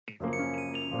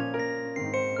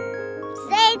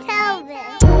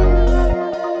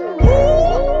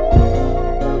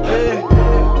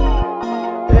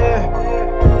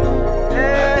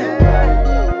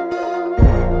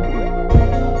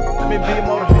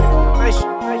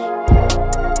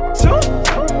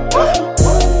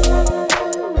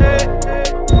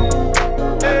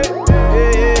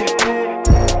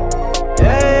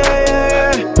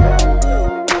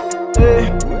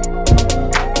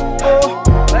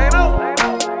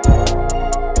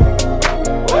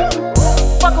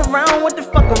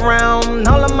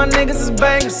niggas is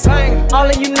bangers. All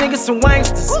of you niggas some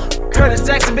wanksters. Curtis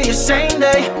Jackson be ashamed,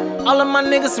 eh? All of my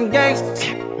niggas some gangsters.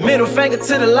 Middle finger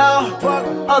to the law,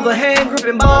 other hand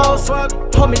gripping balls.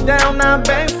 Hold me down, now I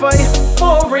bang for you.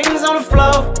 4 rings on the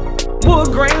floor,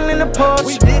 wood grain in the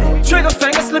porch. Trigger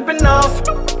finger slipping off,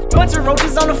 bunch of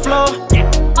roaches on the floor.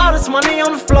 All this money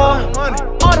on the floor,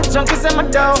 all the junkies at my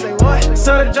door.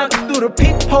 Serve the junkies through the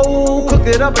peephole, cook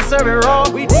it up and serve it raw.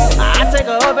 I take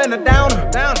her up and a downer.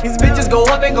 These bitches go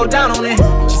up and go down on it.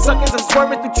 She sucking, I'm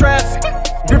swerving through traffic,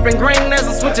 dripping green as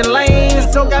I'm switching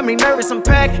lanes. Don't got me nervous, I'm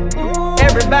packing.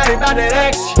 Everybody bout that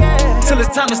action, till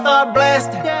it's time to start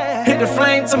blasting. Hit the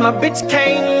flame till my bitch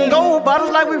can't. Gold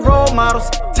bottles like we role models.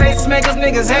 Taste makers,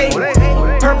 niggas hate.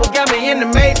 Purple got me in the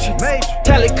matrix.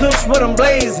 Cali Kush with them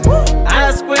blazing.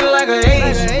 Eyes squint like an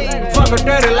Asian. Fuck her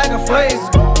dirty like a flavor.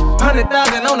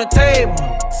 100,000 on the table.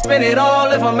 Spend it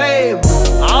all if I'm able.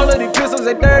 All of these pistols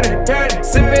they dirty.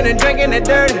 Sipping and drinking they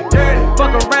dirty.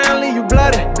 Fuck around, leave you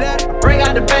bloody. Bring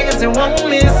out the bangers and won't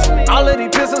miss. All of these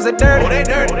pistols are dirty.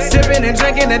 Sipping and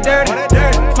drinking they dirty.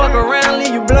 Fuck around,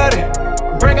 leave you bloody.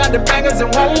 Bring out the bangers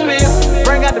and won't miss.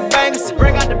 Bring out the bangers,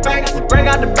 bring out the bangers, bring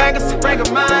out the bangers, bring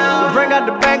them out. Bring out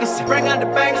the bangers, bring out the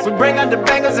bangers, we bring out the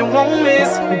bangers and won't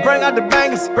miss. We bring out the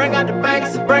bangers, bring out the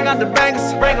bangers, bring out the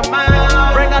bangers, bring them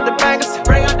out. Bring out the bangers,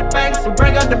 bring out the bangers, we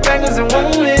bring out the bangers and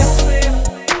won't miss.